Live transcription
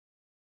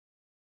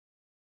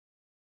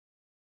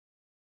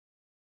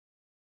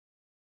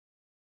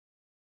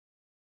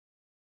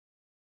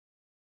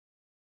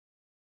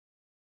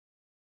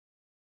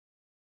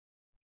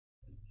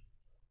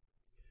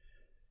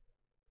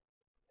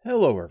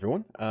Hello,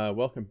 everyone.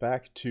 Welcome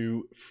back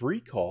to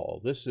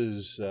Freecol. This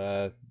is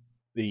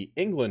the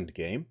England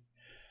game.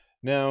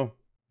 Now,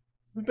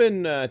 we've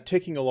been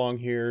ticking along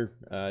here,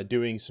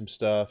 doing some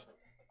stuff,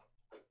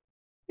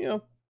 you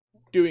know,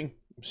 doing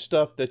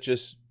stuff that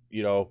just,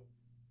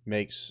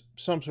 makes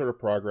some sort of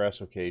progress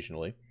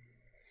occasionally.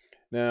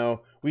 Now,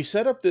 we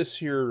set up this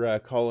here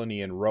colony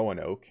in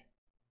Roanoke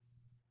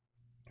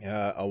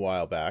a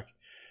while back,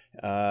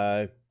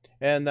 uh,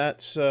 and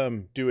that's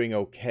doing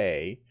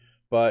okay.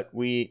 But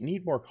we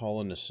need more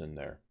colonists in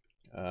there.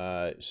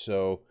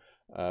 So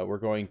we're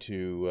going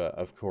to,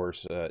 of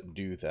course,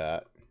 do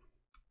that.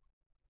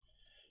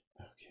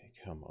 Okay,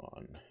 come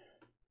on.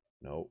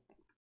 Nope.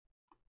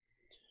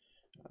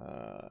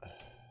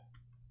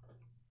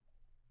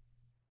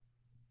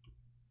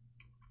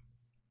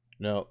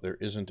 No, there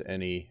isn't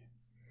any.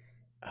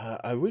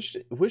 I wish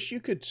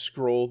you could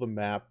scroll the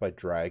map by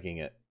dragging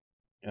it,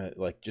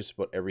 like just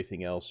what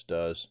everything else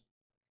does.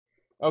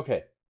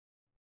 Okay,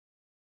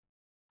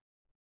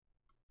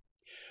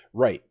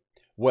 right.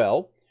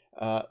 Well,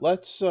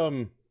 let's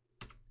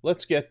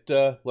get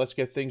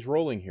things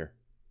rolling here.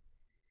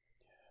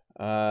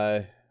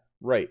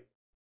 Right.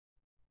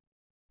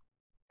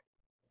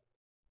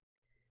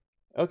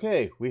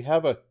 Okay, we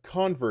have a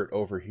convert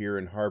over here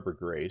in Harbor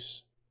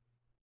Grace.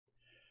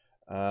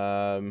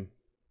 Um,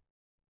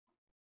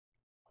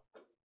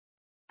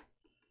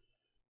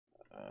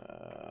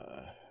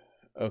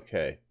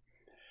 okay.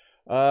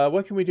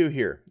 What can we do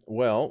here?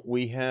 Well,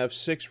 we have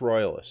 6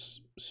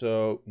 royalists,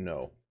 so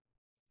no.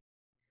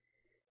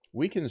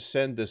 We can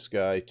send this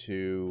guy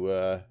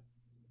to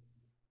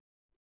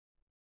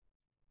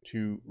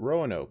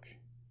Roanoke.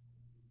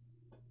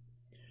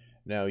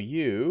 Now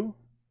you,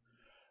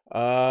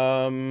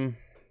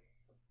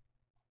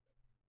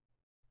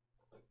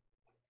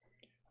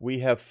 we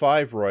have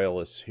 5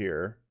 royalists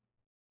here.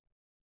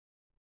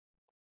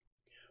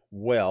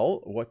 Well,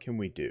 what can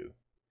we do?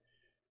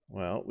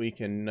 Well, we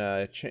can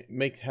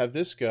have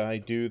this guy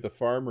do the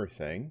farmer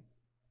thing.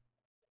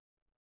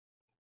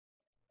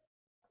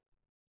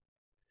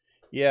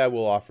 Yeah,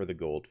 we'll offer the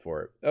gold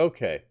for it.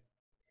 Okay.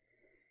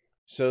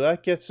 So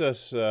that gets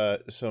us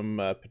some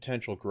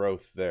potential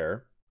growth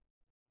there.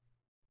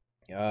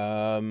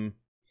 Right,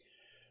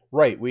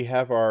 we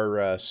have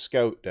our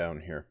scout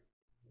down here.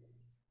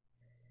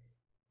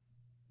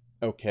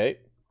 Okay.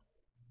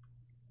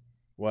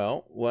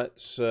 Well,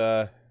 let's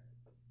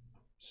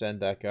send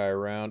that guy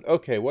around.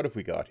 Okay, what have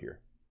we got here?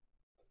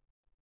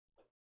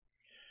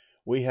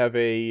 We have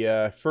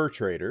a fur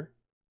trader.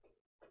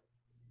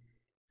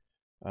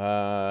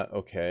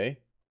 Okay.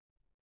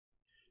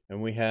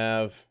 And we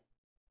have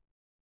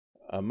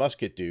a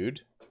musket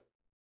dude.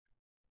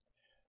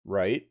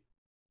 Right.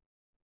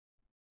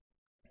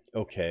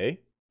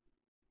 Okay.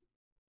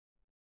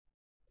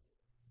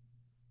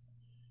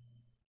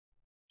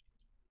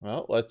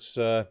 Well,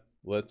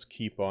 let's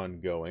keep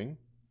on going.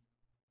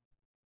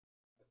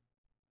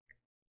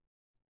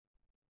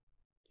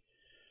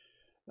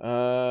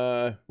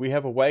 We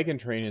have a wagon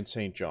train in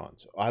St.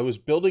 John's. I was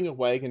building a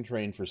wagon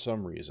train for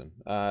some reason.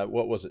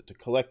 What was it? To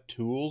collect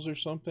tools or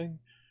something?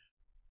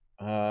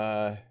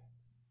 Why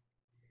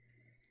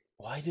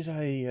did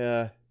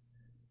I,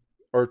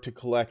 or to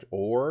collect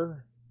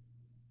ore?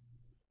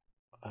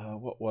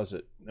 What was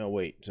it? No,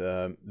 wait.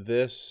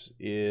 This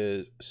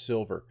is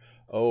silver.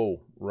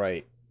 Oh,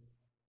 right.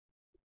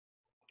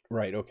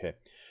 Right, okay.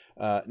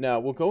 Now,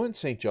 we'll go in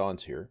St.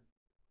 John's here.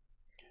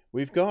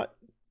 We've got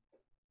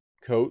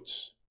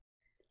coats.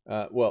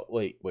 Well,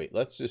 wait.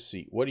 Let's just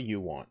see. What do you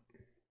want?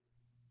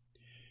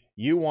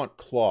 You want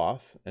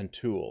cloth and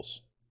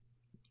tools.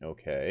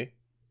 Okay.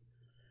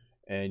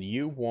 And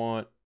you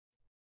want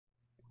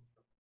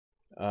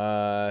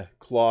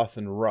cloth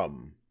and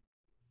rum.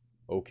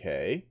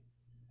 Okay.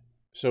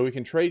 So we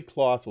can trade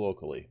cloth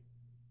locally.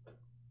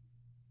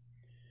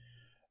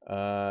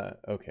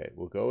 Okay,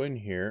 we'll go in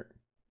here.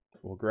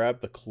 We'll grab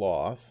the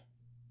cloth.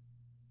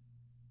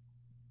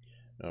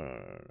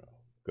 No.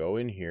 Go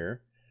in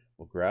here.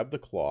 We'll grab the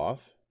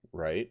cloth.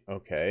 Right,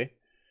 okay.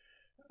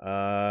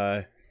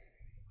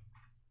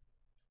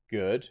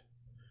 Good.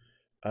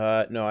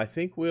 No, I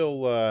think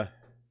we'll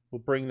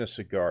bring the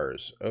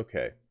cigars.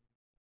 Okay.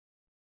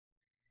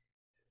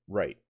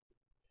 Right.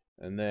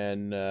 And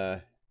then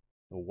the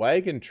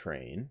wagon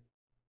train.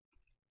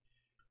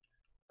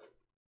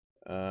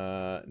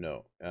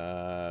 No.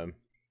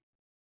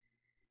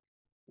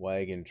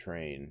 Wagon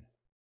train.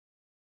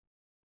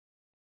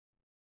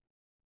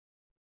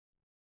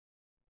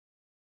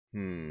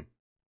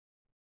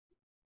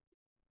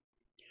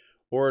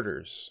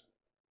 Orders.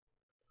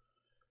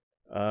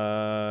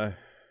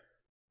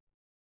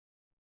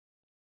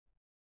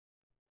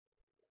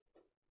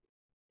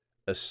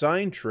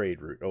 Assign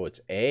trade route. Oh,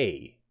 it's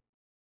A.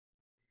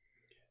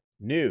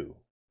 New.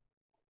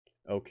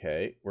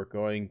 Okay, we're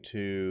going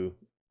to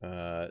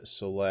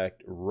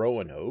select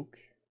Roanoke.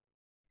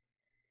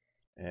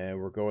 And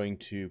we're going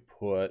to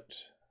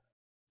put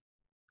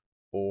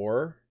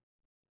ore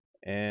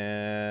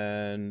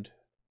and,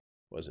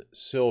 was it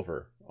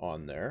silver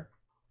on there?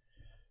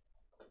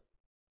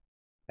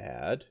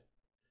 add,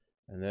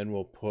 and then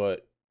we'll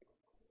put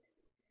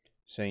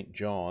St.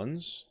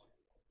 John's,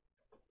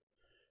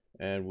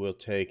 and we'll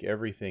take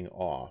everything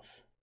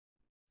off.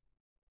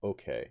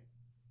 Okay.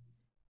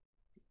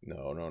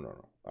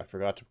 No. I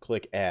forgot to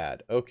click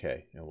add.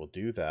 Okay, and we'll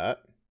do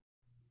that.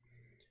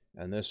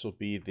 And this will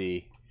be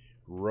the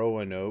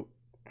Roanoke.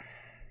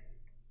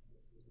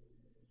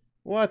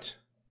 What?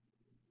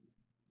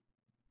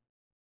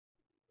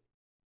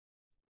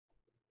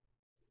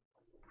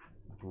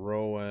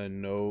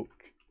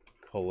 Roanoke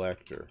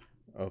collector.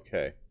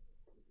 Okay.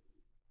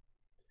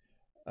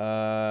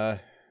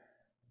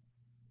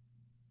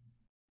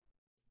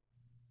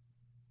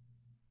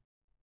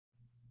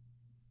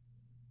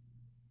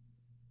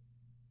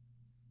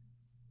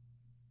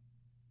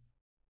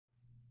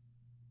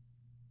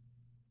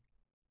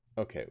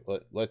 Okay,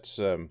 let's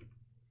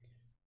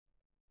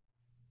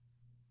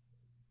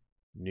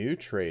new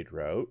trade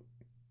route.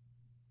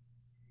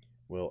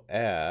 We'll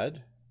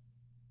add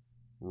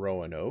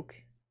Roanoke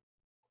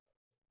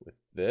with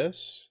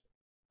this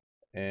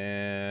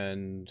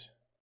and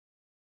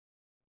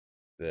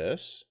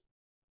this.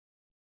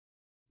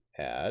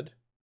 Add.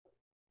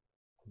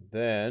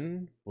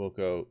 Then we'll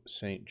go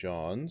St.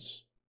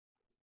 John's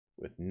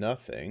with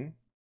nothing.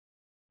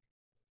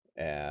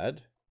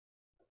 Add.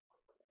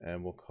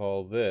 And we'll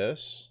call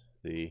this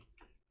the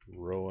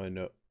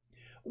Roanoke.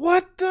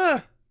 What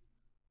the?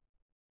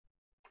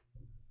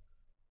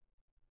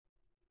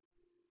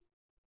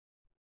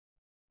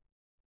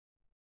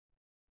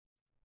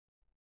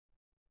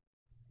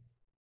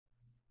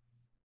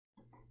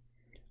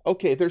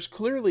 Okay, there's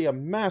clearly a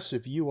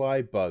massive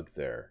UI bug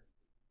there.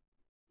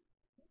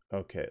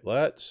 Okay,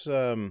 let's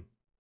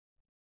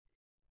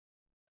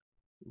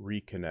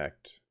reconnect.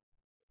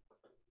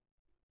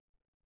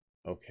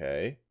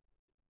 Okay.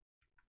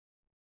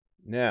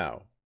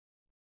 Now,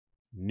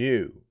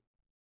 new.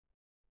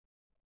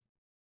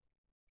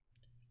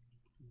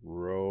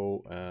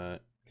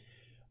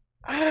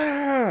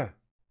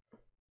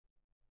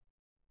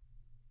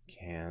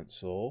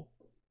 Cancel.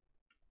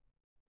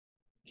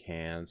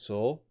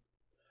 Cancel.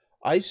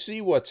 I see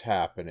what's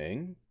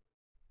happening.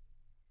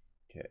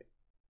 Okay.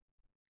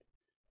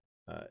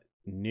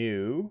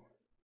 New.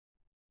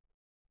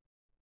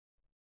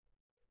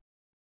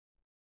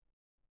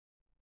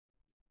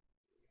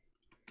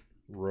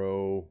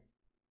 Row.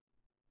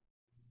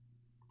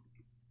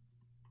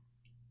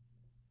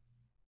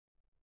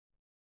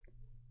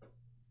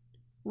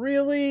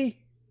 Really?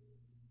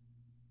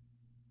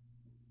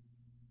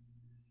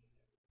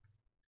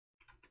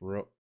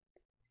 Row.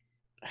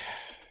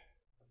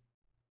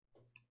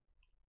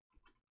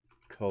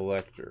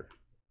 Collector.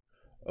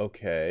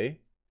 Okay.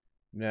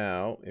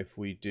 Now, if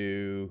we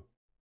do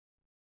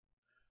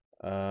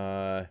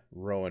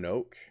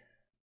Roanoke,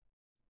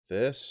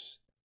 this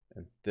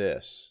and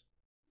this,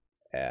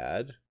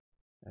 add,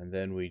 and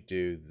then we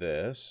do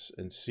this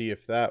and see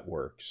if that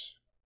works.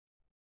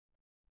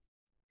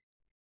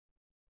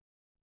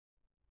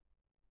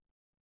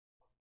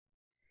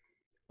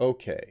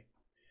 Okay.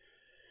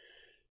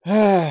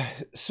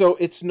 So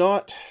it's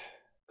not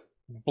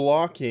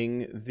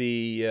blocking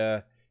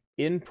the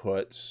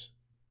inputs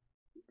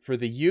for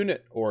the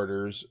unit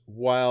orders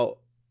while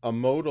a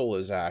modal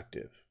is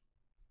active.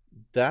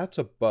 That's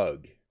a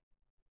bug.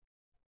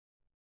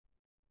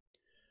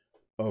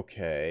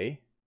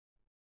 Okay.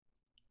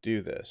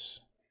 Do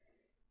this.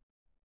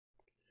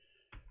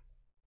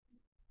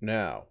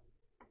 Now,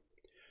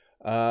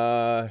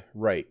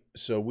 right.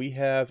 So we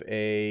have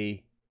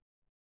a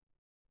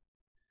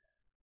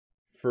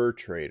fur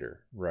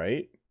trader,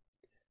 right?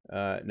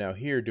 Now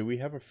here, do we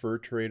have a fur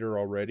trader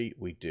already?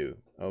 We do.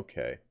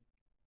 Okay.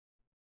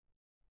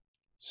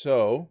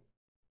 So,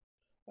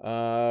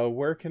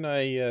 where can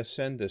I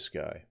send this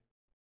guy?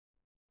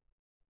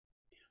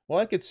 Well,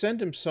 I could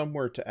send him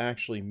somewhere to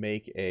actually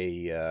make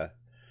a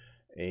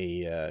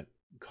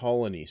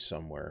colony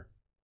somewhere.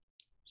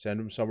 Send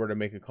him somewhere to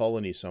make a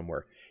colony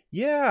somewhere.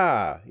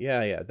 Yeah.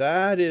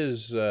 That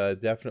is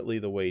definitely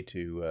the way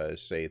to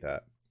say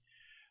that.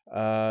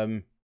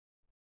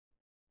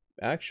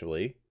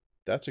 Actually,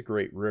 that's a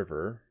great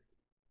river.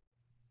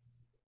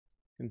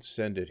 And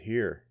send it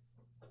here.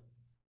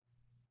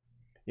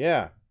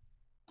 Yeah.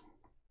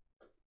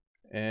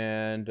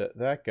 And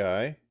that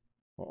guy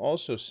will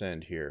also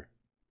send here.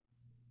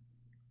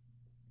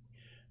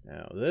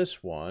 Now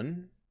this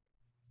one,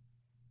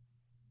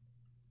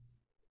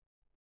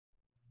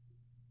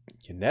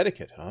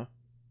 Connecticut, huh?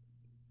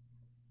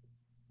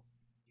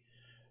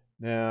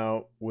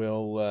 Now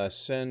we'll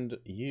send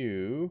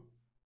you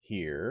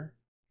here,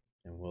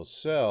 and we'll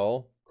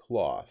sell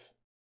cloth.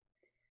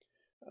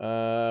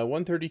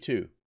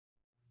 132.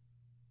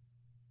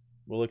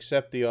 We'll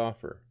accept the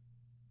offer.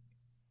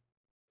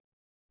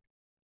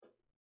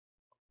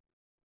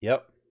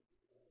 Yep.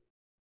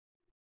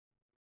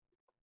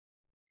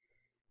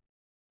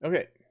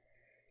 Okay.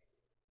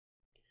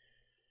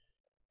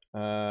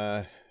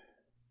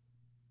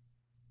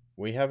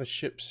 We have a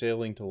ship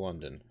sailing to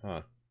London,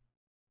 huh?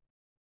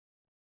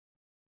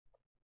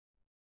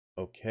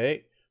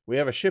 Okay. We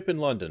have a ship in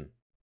London.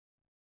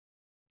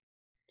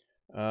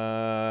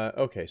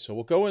 Okay, so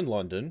we'll go in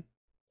London.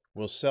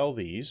 We'll sell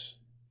these.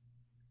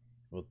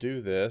 We'll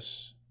do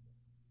this.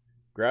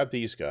 Grab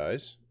these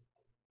guys.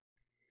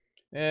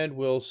 And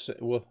we'll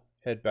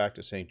head back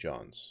to St.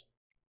 John's.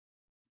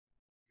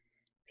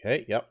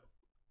 Okay, yep.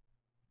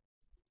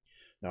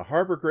 Now,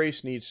 Harbor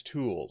Grace needs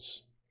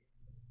tools.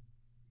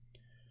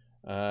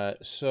 Well,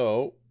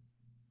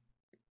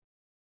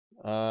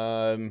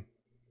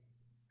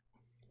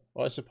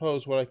 I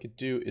suppose what I could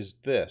do is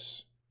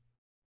this.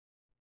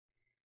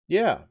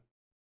 Yeah.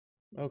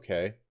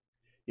 Okay.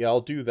 Yeah,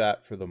 I'll do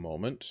that for the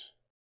moment.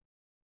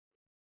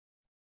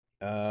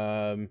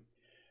 Now,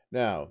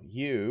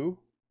 you're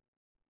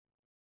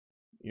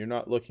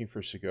not looking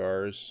for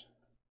cigars.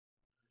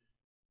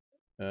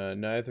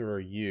 Neither are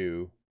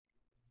you.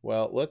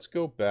 Well, let's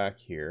go back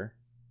here.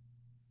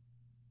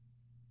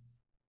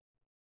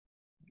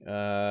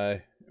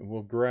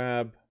 We'll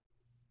grab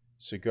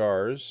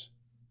cigars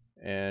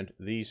and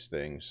these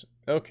things.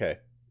 Okay.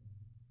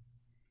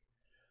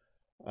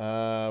 Where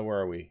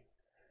are we?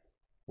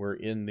 We're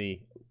in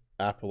the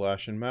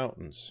Appalachian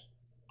Mountains.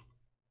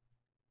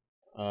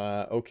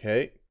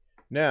 Okay.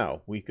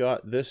 Now, we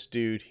got this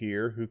dude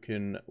here who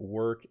can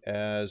work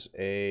as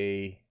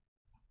a...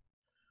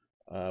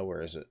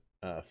 where is it?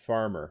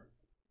 Farmer.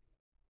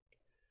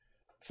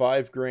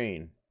 5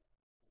 grain.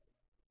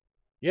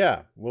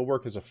 Yeah, we'll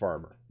work as a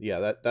farmer.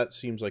 Yeah, that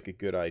seems like a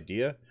good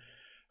idea.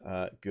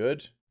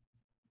 Good.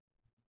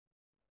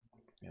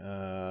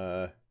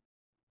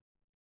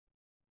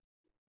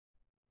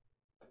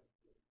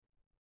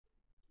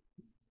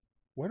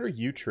 What are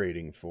you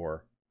trading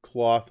for?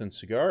 Cloth and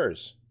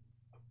cigars.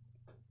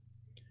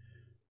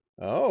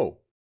 Oh.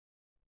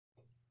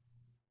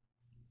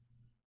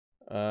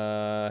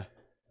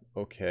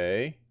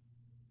 Okay.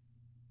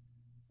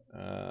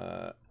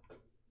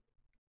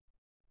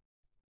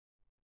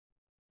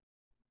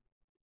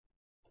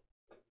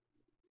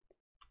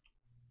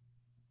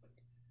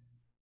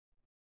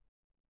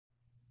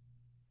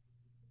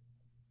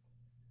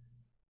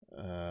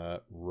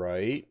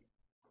 Right.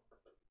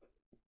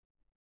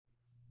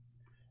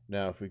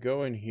 Now, if we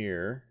go in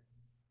here,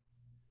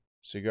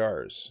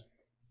 cigars.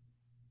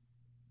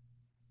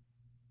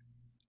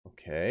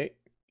 Okay.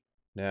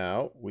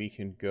 Now, we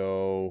can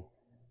go...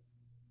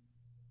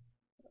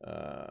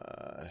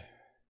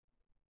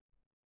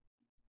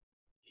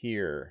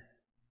 here.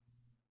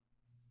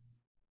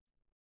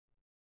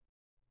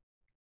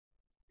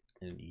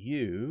 And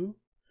you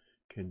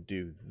can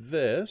do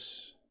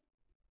this.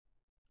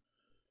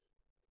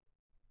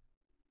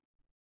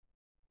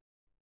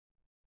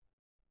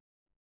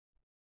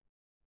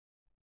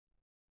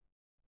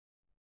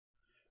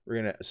 We're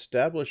going to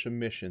establish a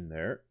mission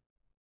there.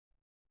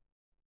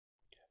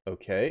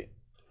 Okay.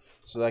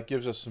 So that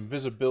gives us some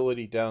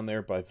visibility down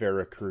there by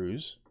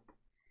Veracruz.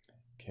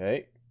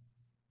 Okay.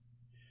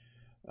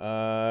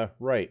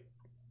 Right.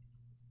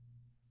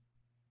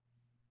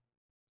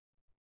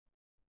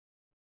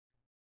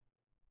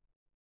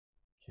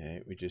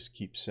 Okay, we just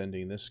keep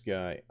sending this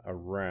guy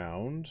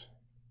around.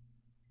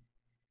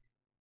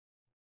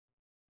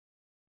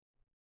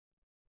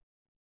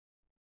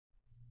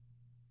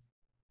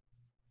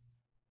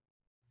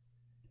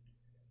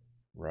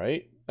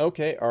 Right.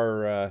 Okay,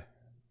 our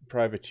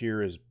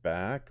privateer is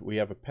back. We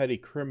have a petty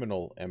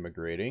criminal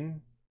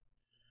emigrating.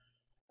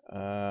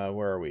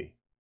 Where are we?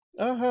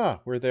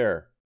 Aha, we're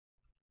there.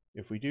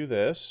 If we do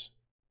this,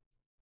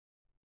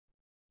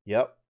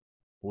 yep,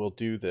 we'll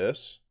do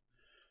this.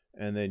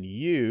 And then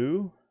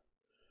you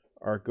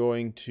are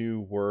going to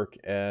work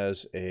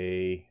as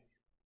a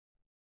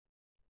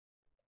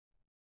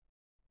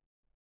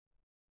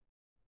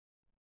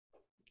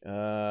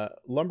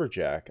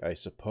lumberjack, I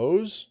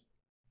suppose.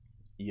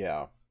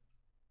 Yeah.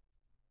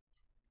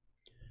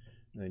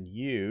 And then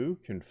you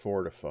can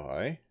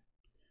fortify.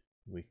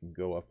 We can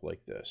go up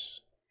like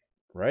this,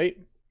 right?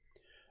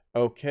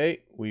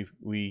 Okay, we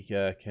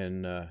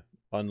can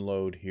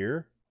unload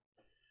here.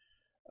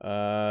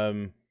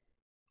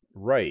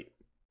 Right.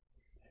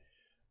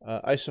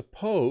 I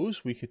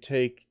suppose we could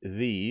take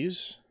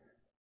these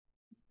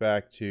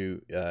back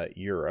to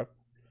Europe.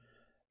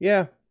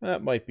 Yeah,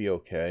 that might be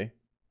okay.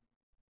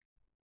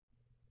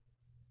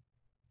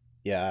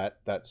 Yeah,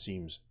 that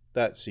seems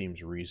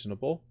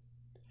reasonable.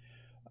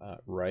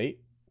 Right.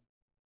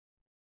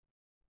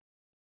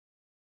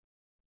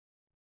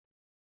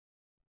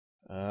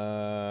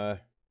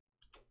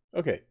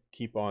 Okay,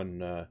 keep on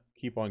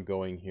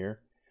going here.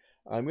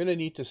 I'm gonna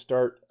need to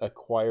start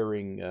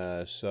acquiring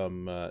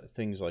some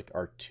things like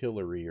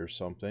artillery or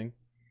something.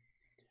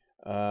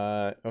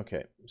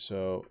 Okay,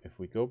 so if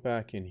we go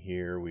back in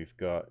here, we've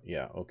got,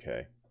 yeah,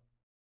 okay.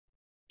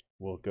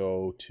 We'll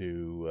go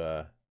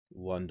to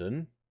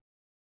London.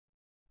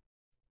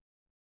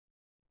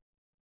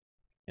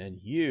 And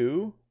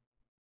you...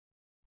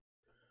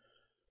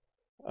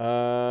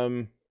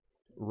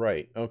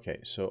 right, okay,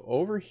 so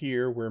over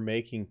here we're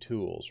making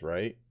tools,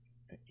 right?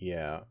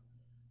 Yeah.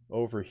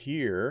 Over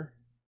here,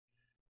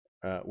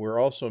 we're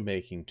also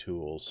making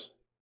tools.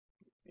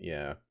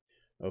 Yeah.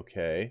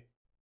 Okay.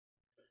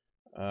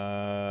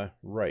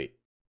 Right.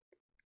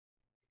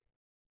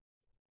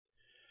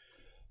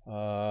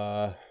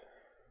 I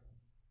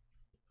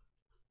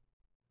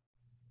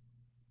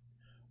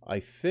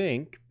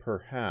think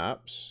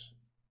perhaps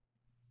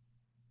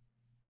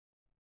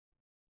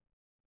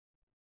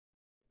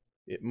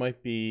it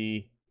might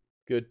be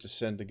good to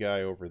send a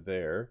guy over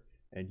there.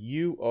 And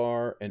you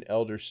are an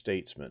elder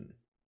statesman.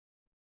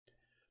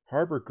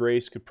 Harbor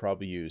Grace could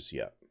probably use,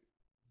 yep.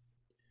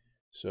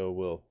 So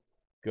we'll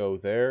go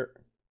there.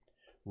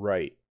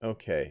 Right,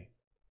 okay.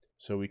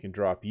 So we can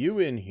drop you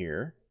in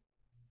here.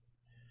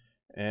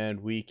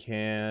 And we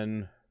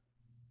can,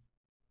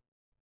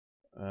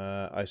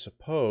 I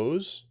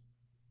suppose,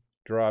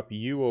 drop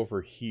you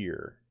over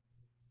here.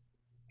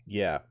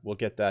 Yeah, we'll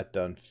get that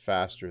done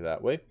faster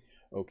that way.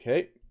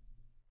 Okay.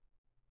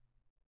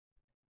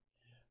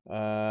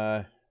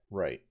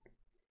 Right.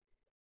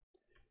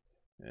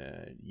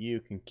 And you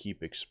can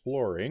keep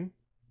exploring.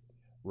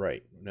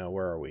 Right. Now,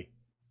 where are we?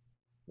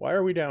 Why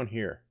are we down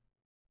here?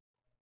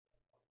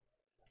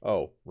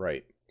 Oh,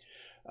 right.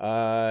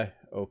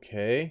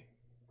 Okay.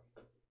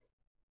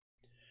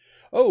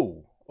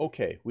 Oh,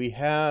 okay. We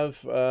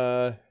have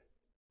Jean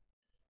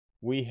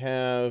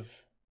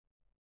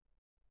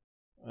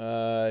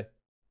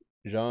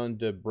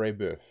de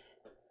Brébeuf.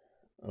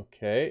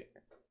 Okay.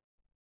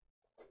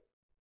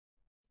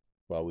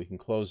 Well, we can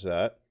close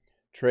that.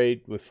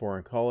 Trade with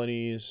foreign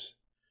colonies.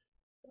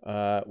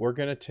 We're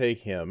going to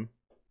take him.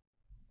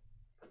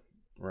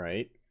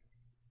 Right.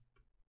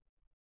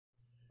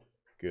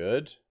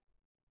 Good.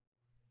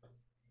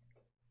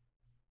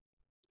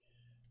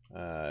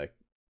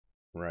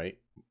 Right.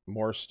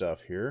 More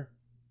stuff here.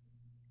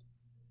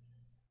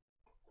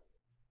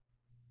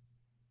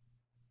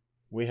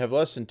 We have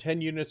less than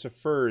 10 units of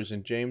furs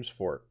in James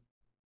Fort.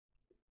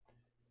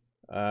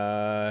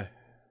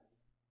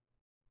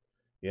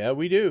 Yeah,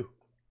 we do.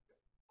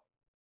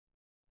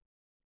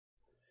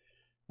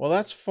 Well,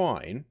 that's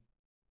fine.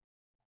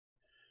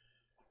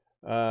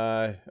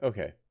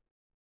 Okay.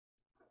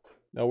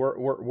 No,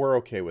 we're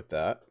okay with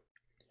that.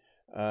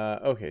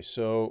 Okay,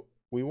 so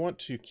we want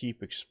to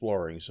keep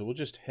exploring, so we'll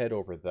just head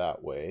over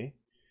that way.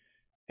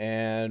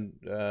 And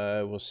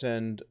we'll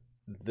send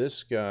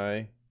this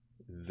guy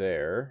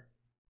there.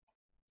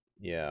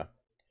 Yeah.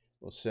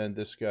 We'll send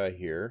this guy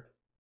here.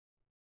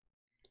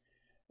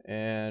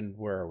 And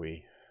where are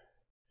we?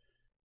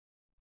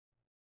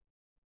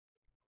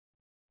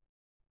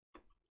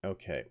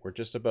 Okay, we're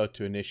just about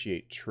to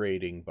initiate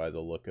trading by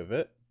the look of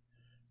it,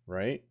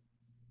 right?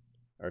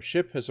 Our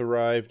ship has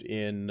arrived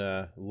in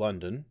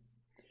London.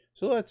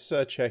 So let's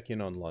check in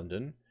on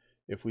London.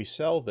 If we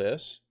sell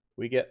this,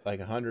 we get like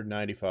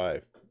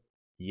 195.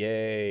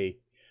 Yay!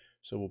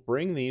 So we'll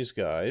bring these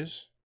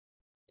guys.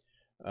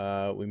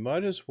 We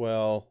might as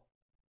well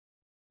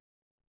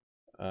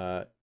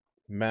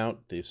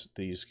mount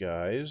these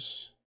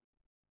guys.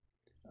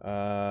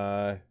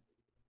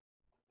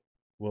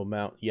 We'll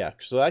mount, yeah,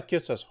 so that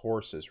gets us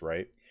horses,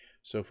 right?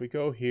 So if we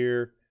go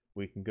here,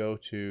 we can go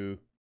to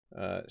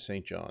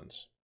St.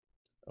 John's.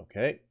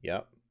 Okay,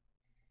 yep.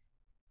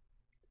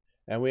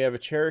 And we have a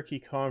Cherokee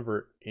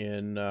convert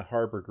in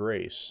Harbor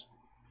Grace.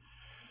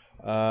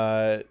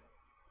 Now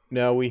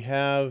we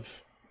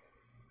have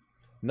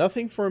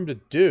nothing for him to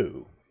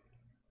do.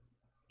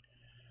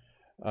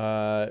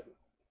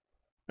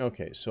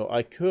 Okay, so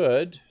I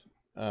could,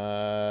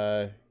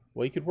 well,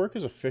 he could work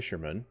as a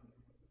fisherman.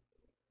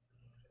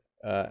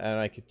 And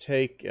I could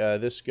take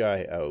this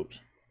guy out.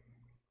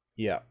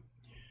 Yeah.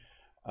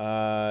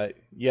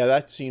 Yeah,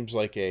 that seems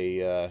like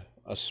a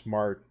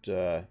smart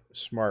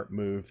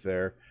move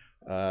there.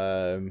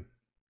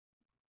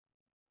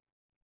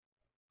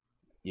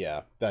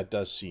 Yeah, that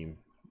does seem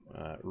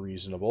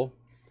reasonable.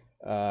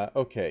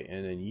 Okay,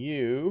 and then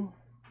you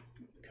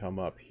come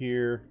up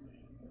here,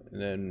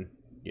 and then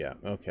yeah,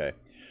 okay.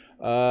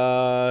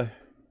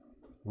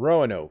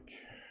 Roanoke.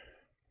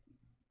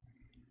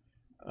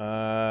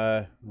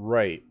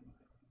 Right.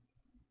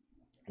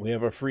 We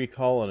have a free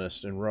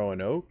colonist in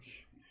Roanoke,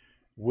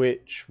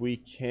 which we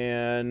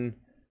can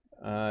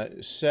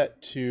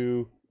set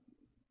to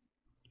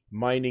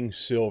mining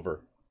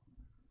silver.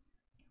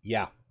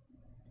 Yeah.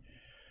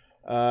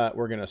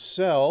 We're going to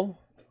sell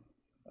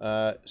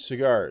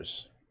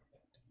cigars.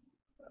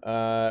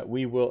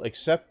 We will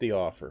accept the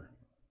offer.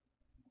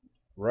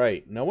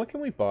 Right. Now, what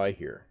can we buy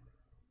here?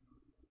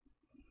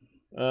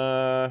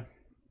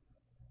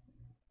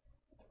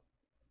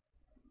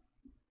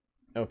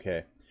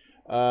 Okay.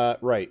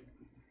 Right.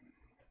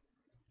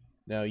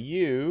 Now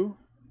you...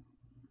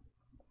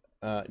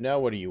 now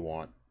what do you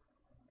want?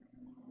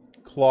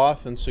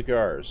 Cloth and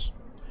cigars.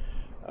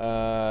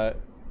 Okay.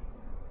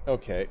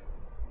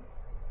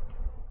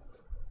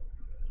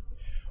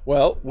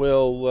 Well,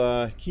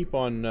 we'll keep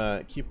on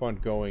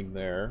going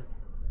there.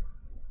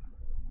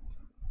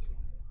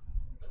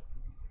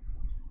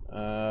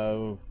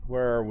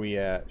 Where are we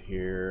at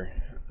here?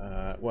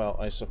 Well,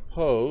 I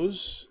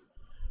suppose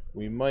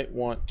we might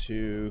want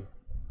to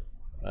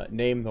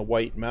name the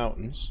White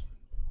Mountains.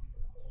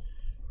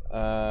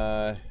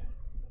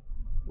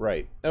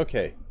 Right.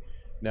 Okay.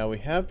 Now we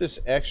have this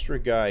extra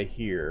guy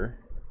here.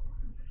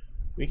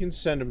 We can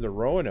send him to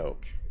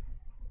Roanoke.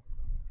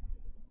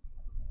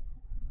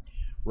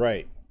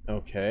 Right.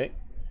 Okay.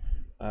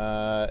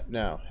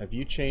 Now, have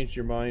you changed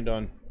your mind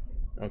on...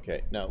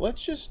 Okay, now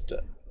let's just...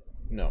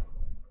 no.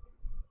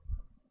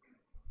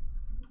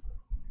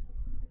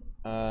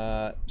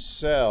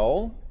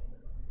 Sell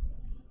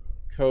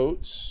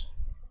coats.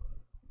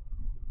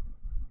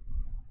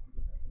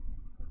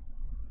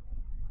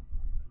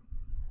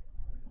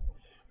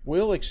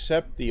 We'll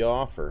accept the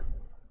offer.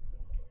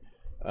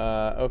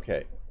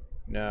 Okay.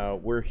 Now,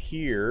 we're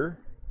here.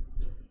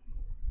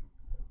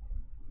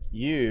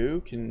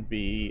 You can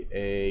be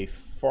a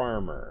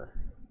farmer.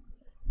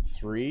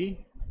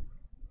 3.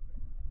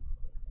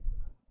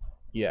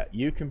 Yeah,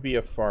 you can be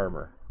a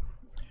farmer.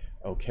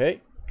 Okay,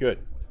 good.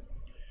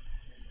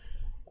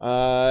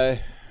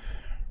 Right.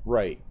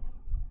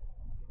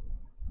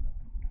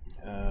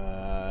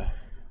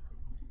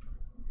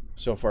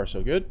 So far,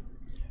 so good.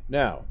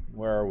 Now,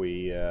 where are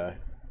we?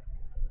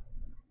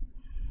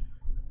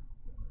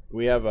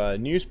 We have a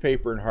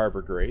newspaper in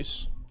Harbor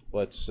Grace.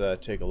 Let's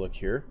take a look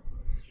here.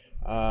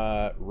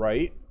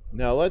 Right.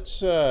 Now,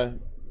 let's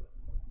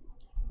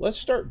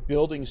start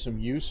building some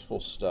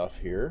useful stuff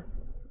here.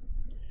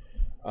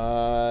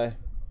 Like,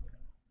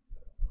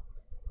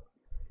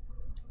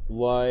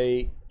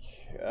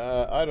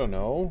 I don't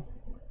know.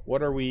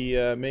 What are we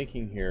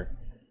making here?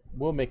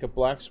 We'll make a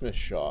blacksmith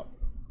shop.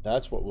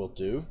 That's what we'll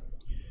do.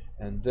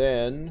 And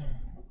then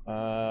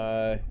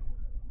I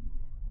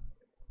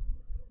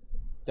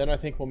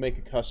think we'll make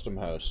a custom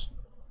house.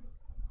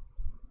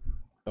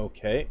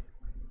 Okay.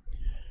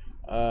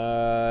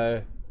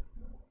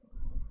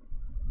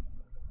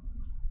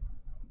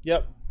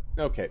 Yep.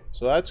 Okay.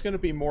 So that's going to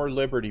be more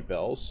Liberty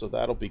Bells, so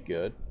that'll be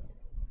good.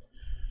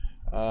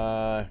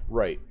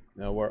 Right.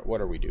 Now,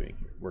 what are we doing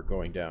here? We're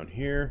going down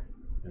here,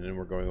 and then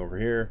we're going over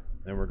here,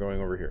 and we're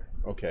going over here.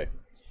 Okay.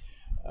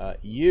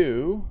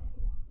 You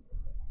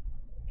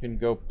can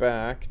go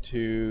back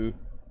to...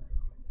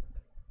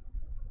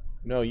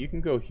 No, you can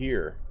go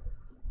here.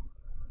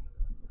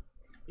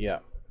 Yeah.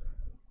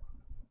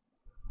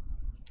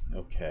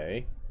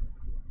 Okay.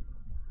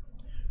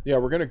 Yeah,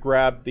 we're going to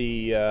grab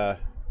the...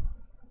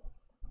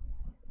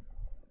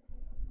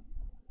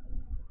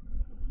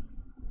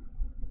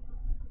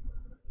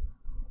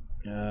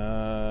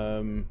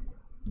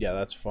 yeah,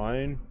 that's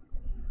fine.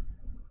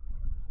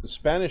 The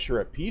Spanish are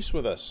at peace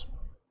with us.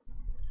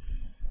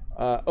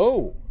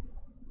 Oh,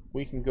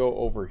 we can go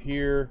over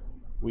here.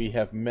 We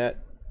have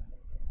met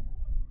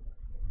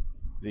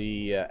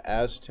the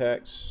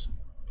Aztecs.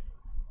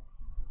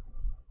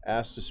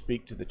 Asked to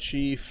speak to the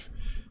chief.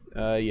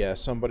 Yeah,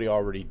 somebody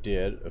already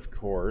did, of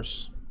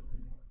course.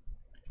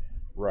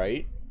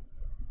 Right.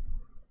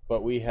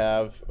 But we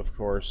have, of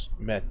course,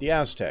 met the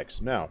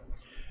Aztecs. Now,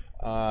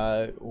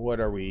 what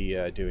are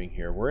we doing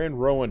here? We're in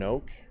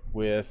Roanoke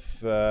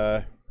with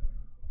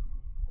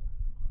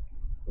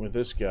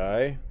this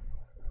guy.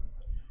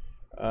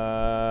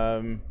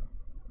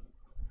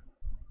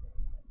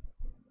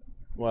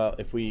 Well,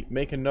 if we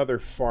make another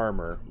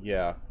farmer,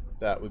 yeah,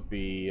 that would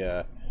be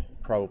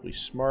probably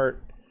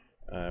smart.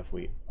 If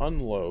we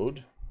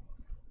unload,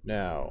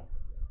 now,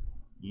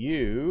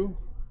 you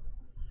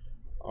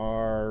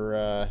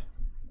are,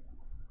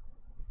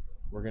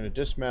 we're going to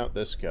dismount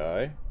this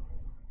guy.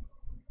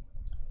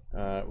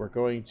 We're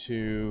going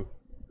to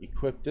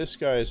equip this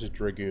guy as a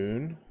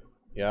dragoon.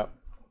 Yep.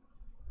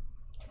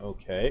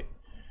 Okay.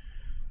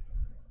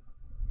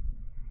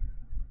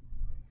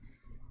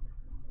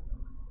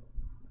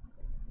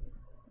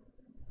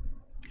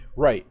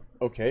 Right.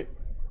 Okay.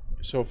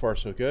 So far,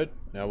 so good.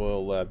 Now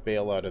we'll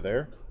bail out of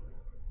there.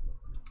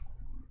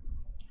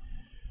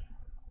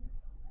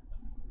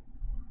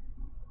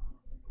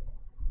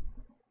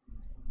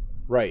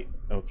 Right.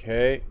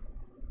 Okay.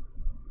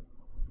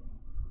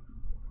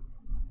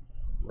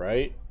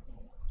 Right.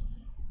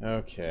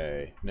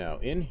 Okay. Now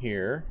in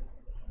here,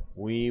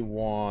 we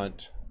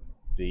want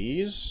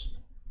these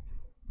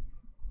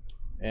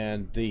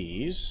and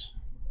these.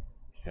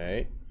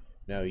 Okay.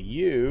 Now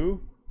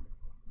you...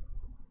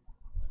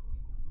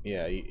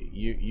 Yeah,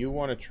 you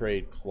want to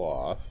trade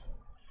cloth.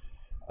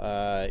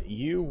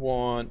 You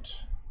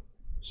want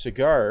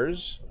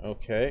cigars.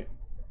 Okay.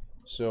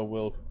 So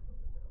we'll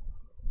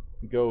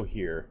go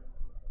here.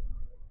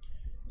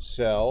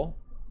 Sell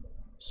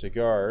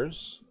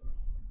cigars.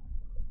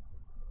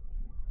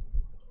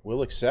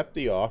 We'll accept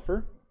the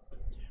offer.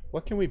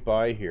 What can we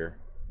buy here?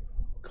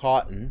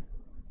 Cotton.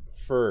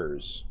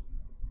 Furs.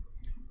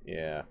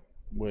 Yeah,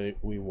 we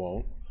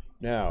won't.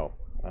 Now,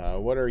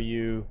 what are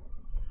you...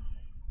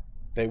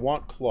 They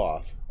want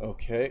cloth.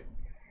 Okay.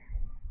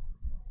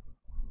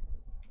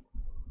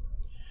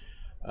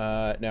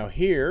 Now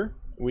here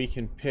we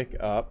can pick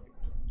up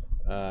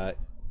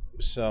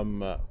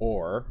some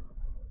ore,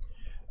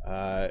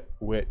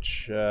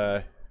 which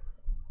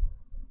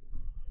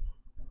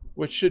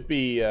should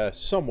be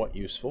somewhat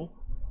useful.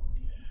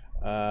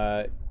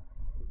 How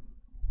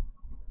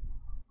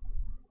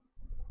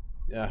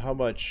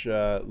much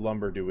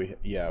lumber do we...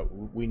 Yeah,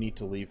 we need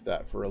to leave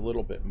that for a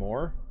little bit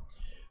more.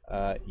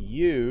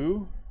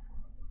 You...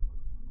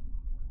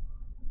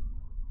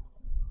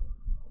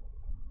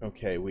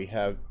 Okay, we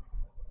have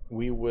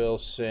we will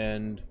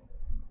send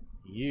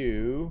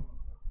you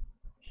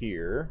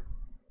here,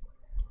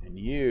 and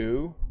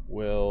you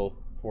will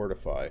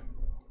fortify,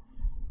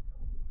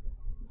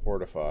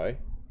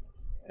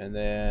 and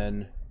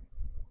then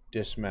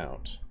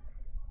dismount.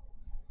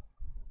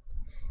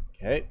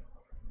 Okay.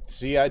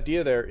 So the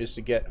idea there is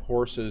to get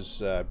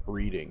horses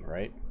breeding,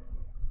 right?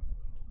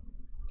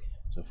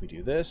 So if we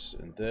do this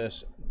and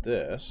this and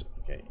this,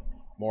 okay,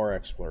 more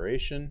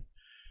exploration.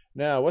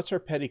 Now, what's our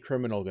petty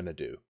criminal going to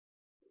do?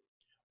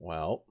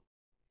 Well,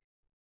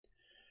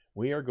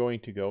 we are going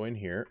to go in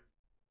here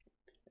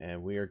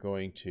and we are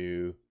going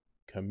to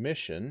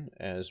commission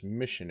as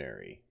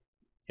missionary.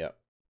 Yep.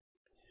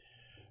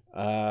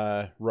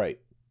 Right.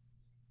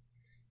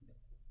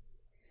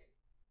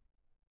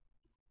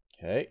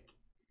 Okay.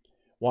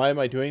 Why am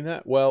I doing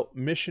that? Well,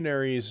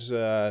 missionaries,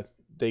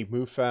 they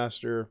move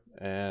faster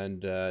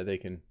and they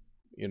can,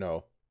 you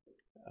know,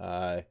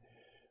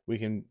 we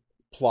can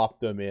plop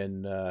them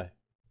in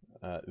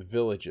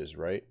villages,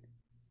 right?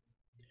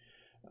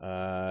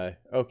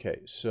 Okay,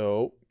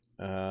 so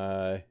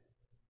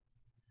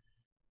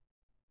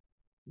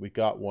we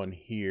got one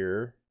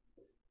here.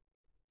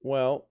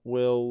 Well,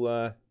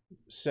 we'll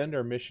send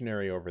our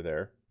missionary over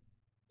there.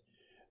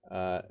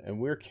 And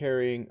we're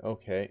carrying,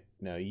 okay,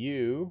 now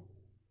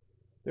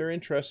they're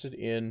interested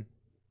in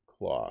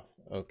cloth.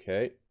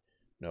 Okay,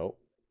 no.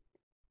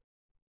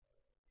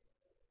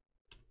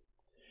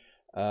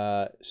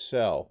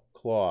 Sell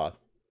cloth.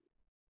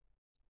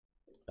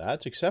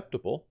 That's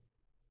acceptable.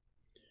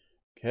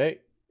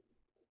 Okay.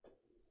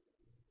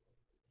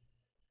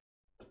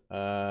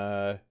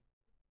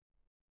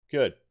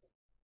 Good.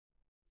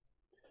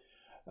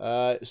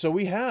 So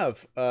we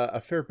have a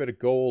fair bit of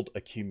gold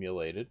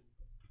accumulated.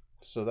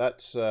 So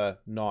that's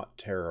not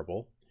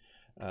terrible.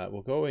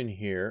 We'll go in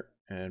here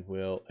and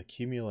we'll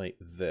accumulate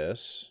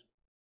this.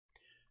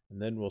 And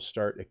then we'll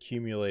start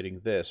accumulating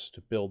this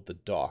to build the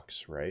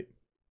docks, right?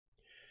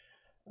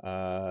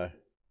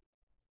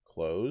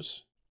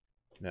 Close.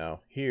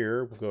 Now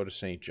here we'll go to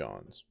St.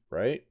 John's,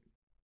 right?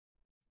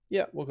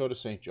 Yeah, we'll go to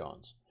St.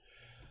 John's.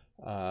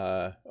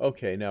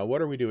 Okay, now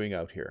what are we doing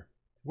out here?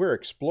 We're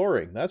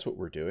exploring. That's what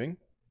we're doing.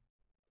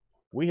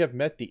 We have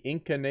met the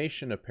Inca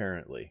nation,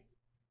 apparently.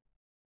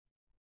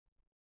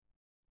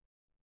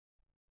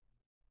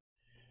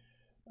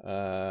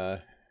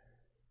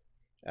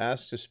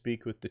 Asked to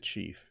speak with the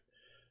chief.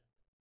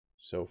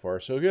 So far,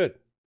 so good.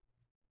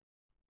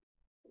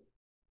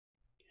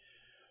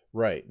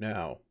 Right,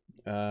 now.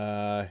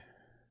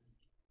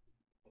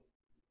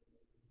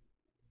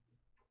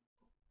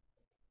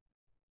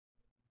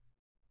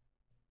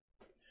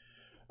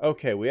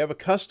 Okay, we have a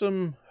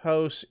custom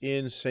house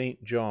in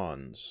St.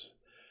 John's.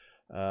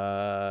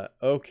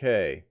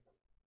 Okay.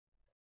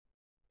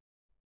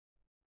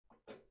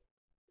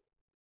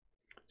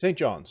 St.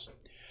 John's.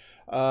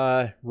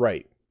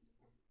 Right.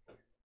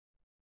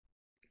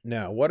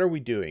 Now, what are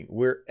we doing?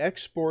 We're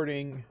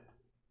exporting.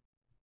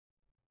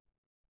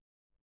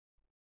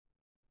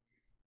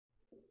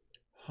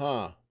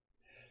 Huh.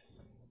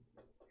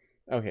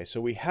 Okay, so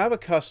we have a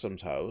custom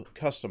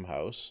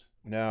house.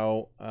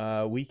 Now,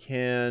 we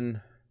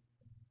can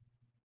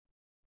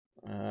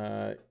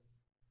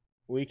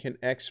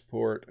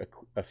export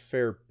a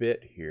fair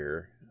bit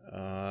here.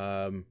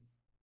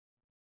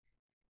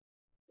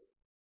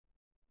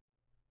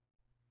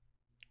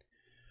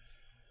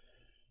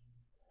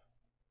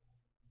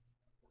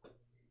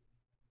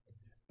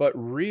 But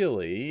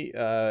really,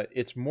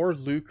 it's more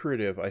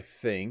lucrative, I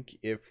think,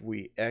 if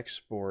we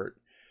export.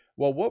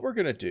 Well, what we're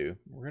going to do,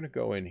 we're going to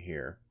go in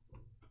here.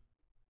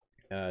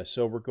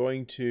 So we're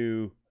going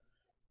to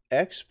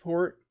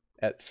export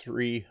at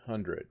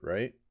 300,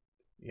 right?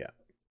 Yeah.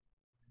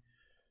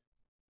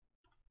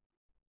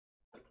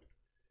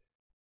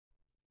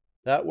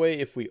 That way,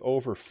 if we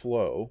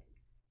overflow,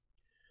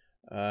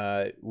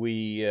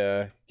 we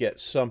get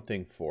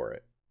something for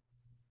it.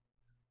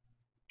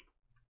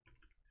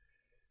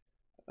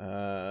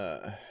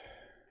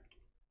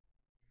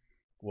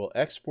 We'll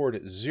export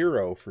at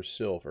 0 for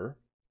silver.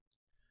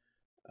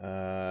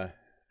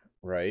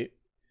 Right.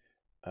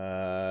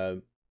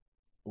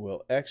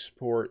 We'll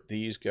export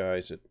these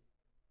guys at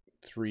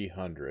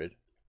 300.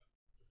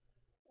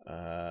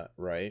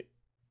 Right.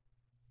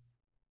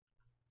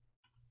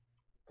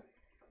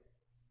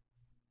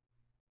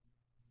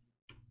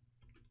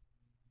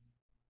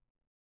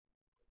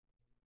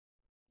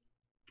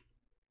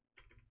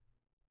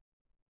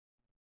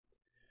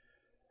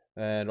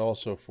 And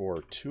also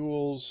for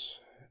tools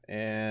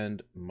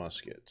and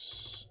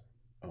muskets.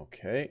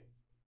 Okay.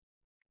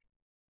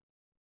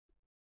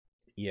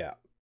 Yeah.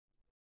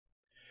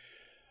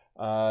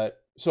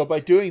 So by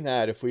doing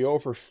that, if we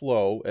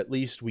overflow, at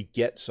least we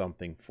get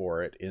something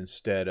for it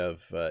instead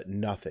of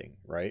nothing,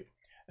 right?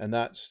 And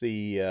that's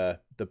the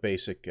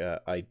basic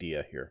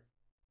idea here.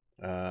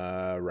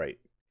 Right.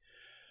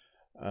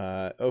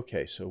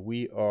 Okay, so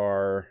we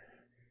are.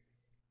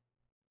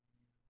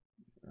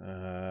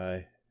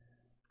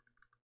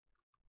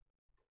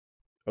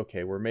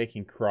 Okay, we're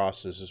making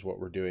crosses is what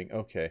we're doing.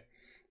 Okay.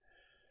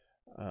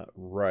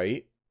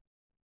 Right.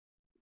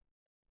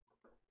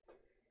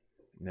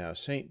 Now,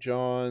 St.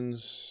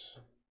 John's,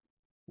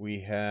 we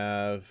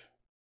have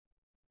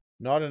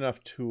not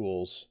enough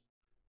tools,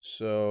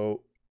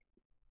 so,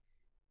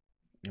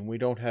 and we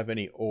don't have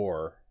any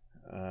ore.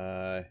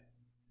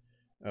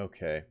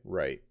 Okay,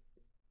 right.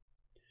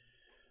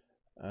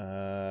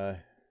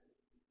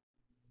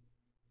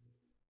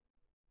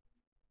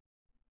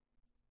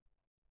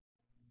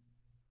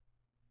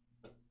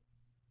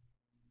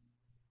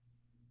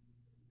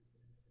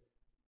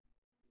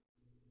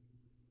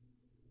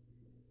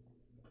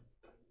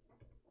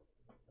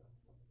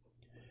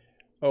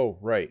 Oh,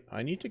 right.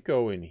 I need to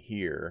go in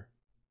here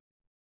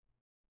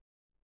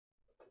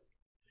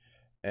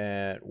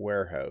at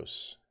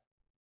warehouse.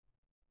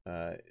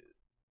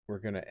 We're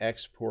going to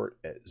export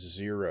at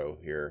 0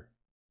 here.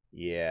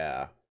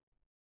 Yeah.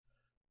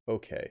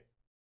 Okay.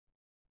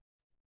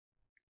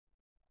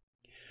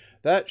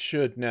 That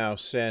should now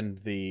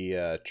send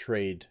the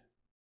trade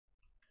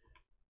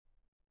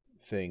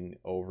thing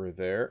over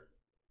there.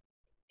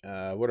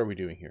 What are we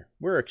doing here?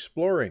 We're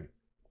exploring.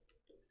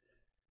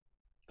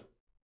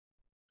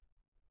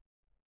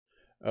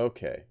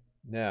 Okay.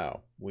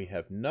 Now, we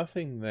have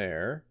nothing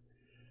there.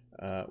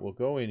 We'll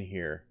go in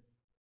here.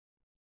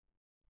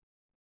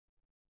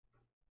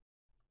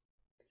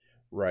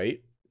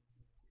 Right.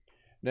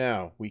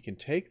 Now, we can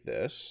take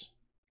this.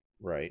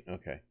 Right.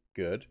 Okay.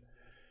 Good.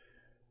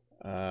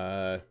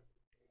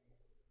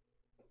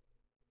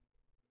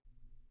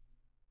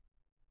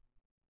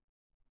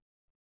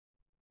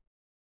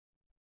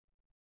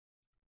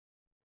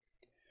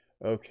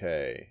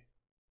 Okay.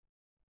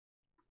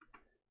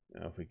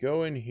 Now, if we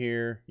go in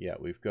here, yeah,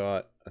 we've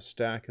got a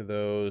stack of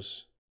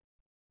those.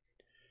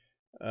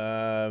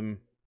 We'll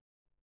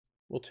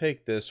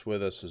take this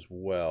with us as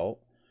well.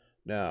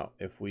 Now,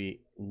 if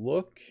we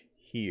look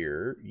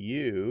here,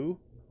 yeah,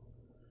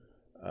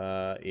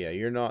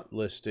 you're not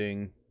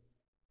listing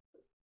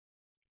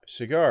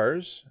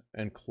cigars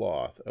and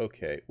cloth.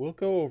 Okay, we'll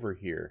go over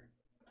here.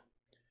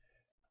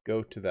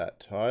 Go to that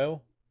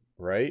tile,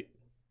 right?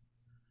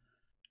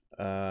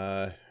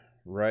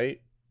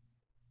 Right.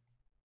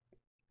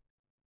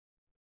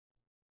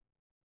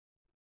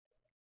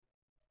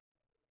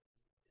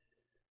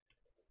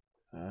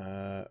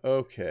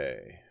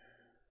 Okay.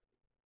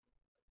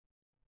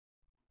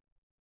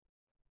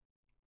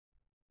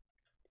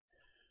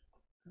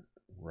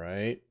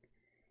 Right.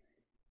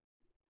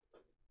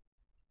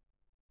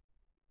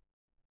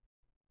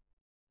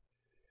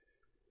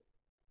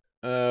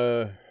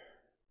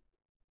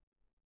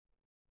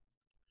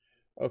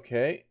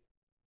 Okay.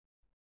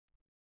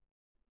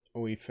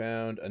 We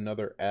found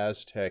another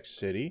Aztec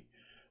city.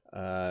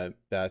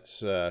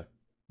 That's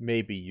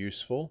maybe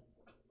useful.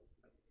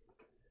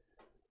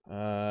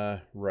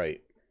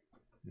 Right.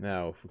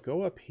 Now, if we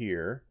go up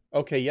here...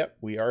 Okay, yep,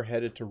 we are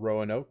headed to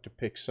Roanoke to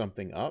pick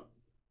something up.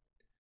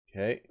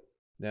 Okay.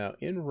 Now,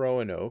 in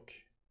Roanoke,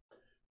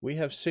 we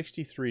have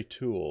 63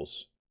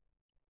 tools.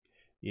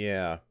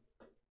 Yeah.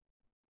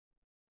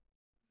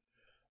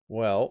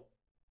 Well,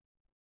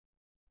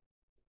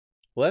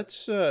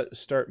 let's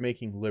start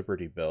making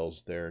Liberty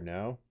Bells there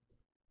now.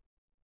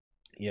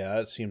 Yeah,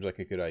 that seems like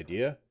a good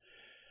idea.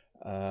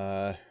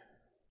 Okay.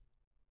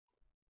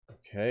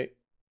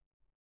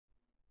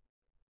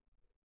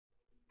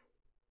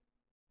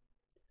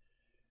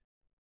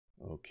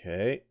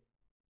 Okay.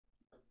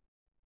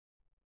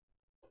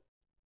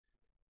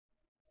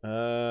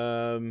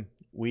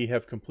 We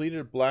have completed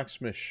a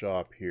blacksmith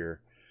shop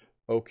here.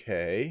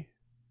 Okay.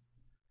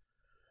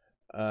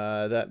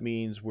 That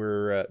means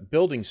we're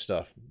building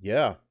stuff.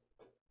 Yeah.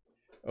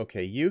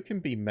 Okay, you can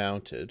be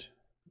mounted.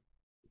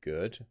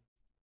 Good.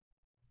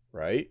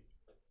 Right.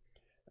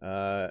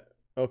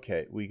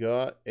 Okay, we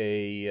got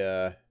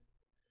a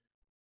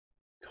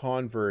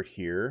convert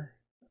here.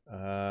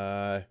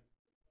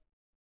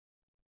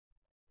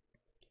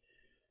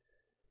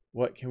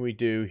 What can we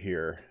do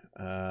here?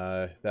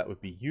 That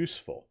would be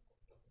useful.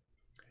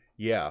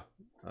 Yeah,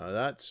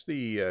 that's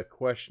the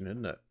question,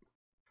 isn't it?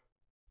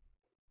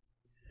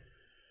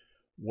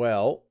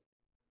 Well,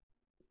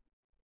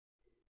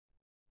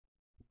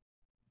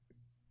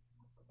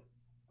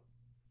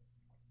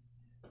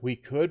 we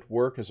could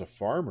work as a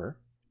farmer.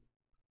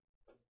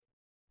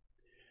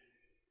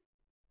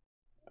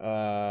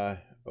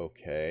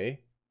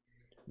 Okay.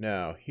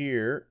 Now,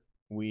 here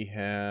we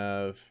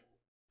have...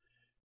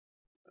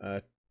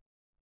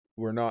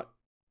 we're not...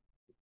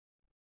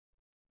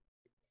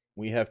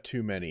 We have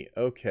too many.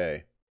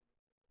 Okay.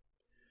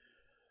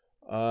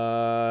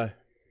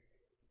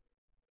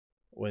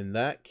 In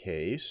that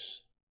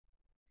case,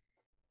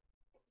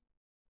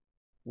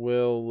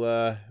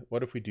 we'll...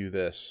 what if we do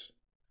this?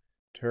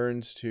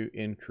 Turns to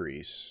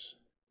increase.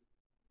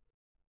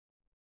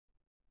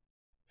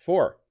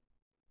 4.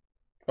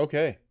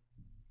 Okay.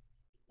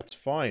 That's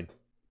fine.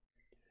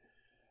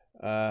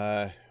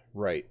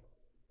 Right.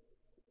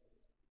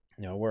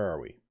 Now, where are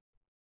we?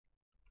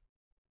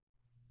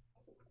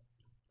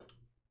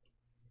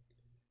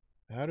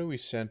 How do we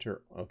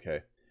center?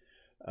 Okay.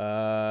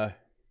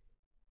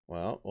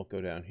 Well, we'll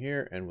go down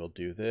here and we'll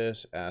do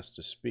this. Ask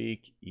to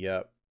speak.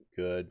 Yep.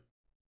 Good.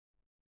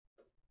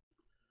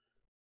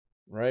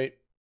 right?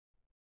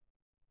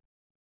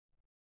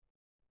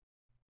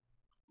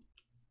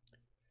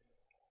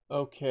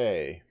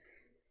 Okay.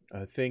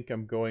 I think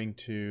I'm going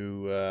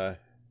to...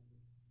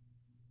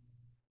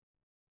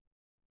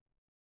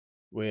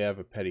 we have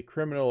a petty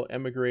criminal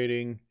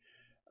emigrating.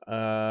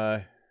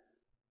 Right.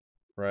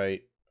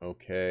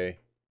 Okay.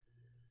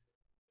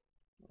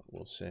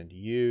 We'll send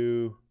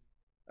you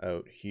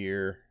out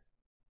here.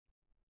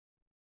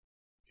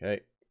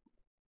 Okay.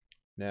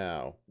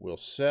 Now, we'll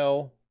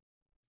sell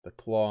the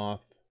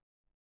cloth.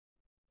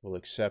 We'll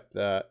accept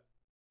that.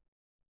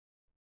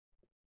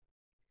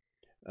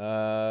 What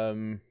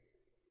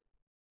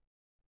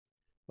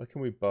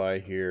can we buy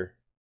here?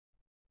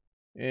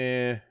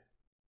 Okay.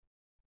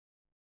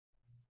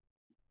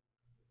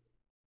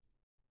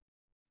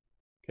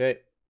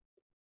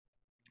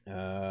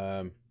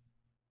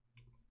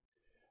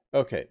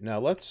 Okay, now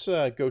let's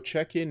go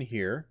check in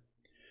here.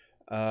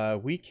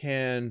 We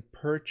can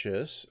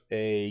purchase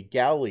a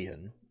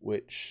galleon,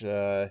 which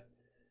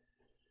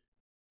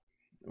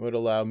would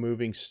allow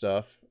moving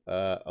stuff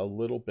a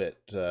little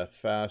bit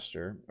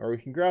faster. Or we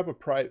can grab a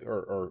private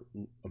or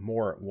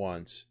more at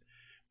once.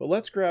 But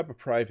let's grab a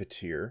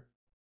privateer.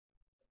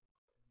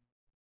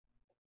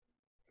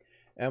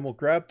 And we'll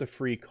grab the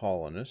free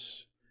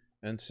colonists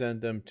and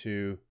send them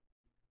to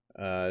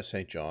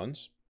St.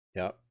 John's.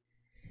 Yeah.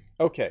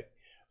 Okay.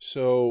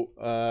 So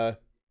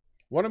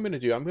what I'm going to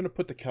do, I'm going to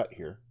put the cut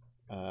here.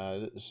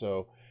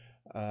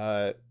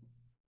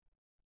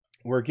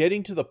 We're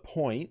getting to the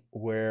point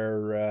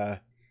where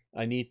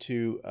I need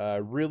to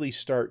really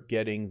start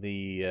getting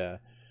the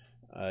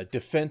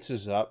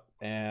defenses up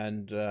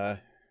and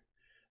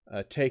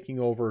taking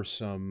over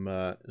some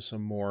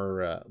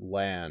more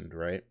land,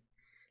 right?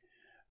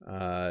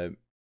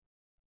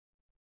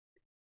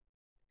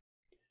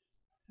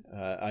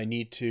 I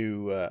need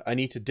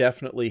to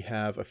definitely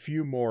have a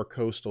few more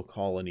coastal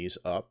colonies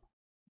up.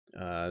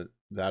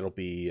 That'll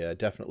be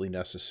definitely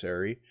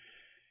necessary,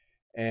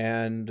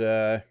 and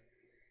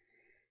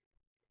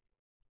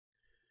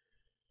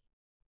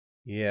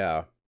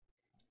yeah,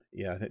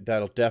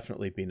 that'll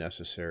definitely be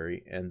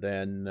necessary. And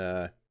then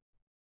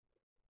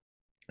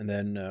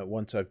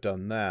once I've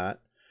done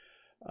that,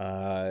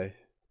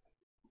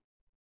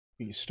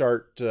 you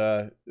start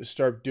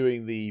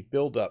doing the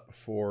build up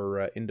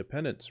for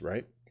independence,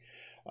 right?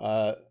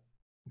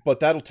 But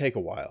that'll take a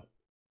while.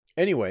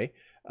 Anyway,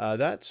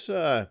 that's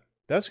going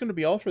to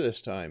be all for this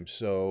time.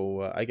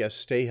 So I guess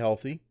stay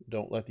healthy.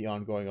 Don't let the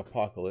ongoing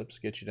apocalypse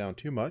get you down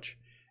too much.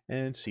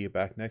 And see you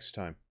back next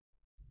time.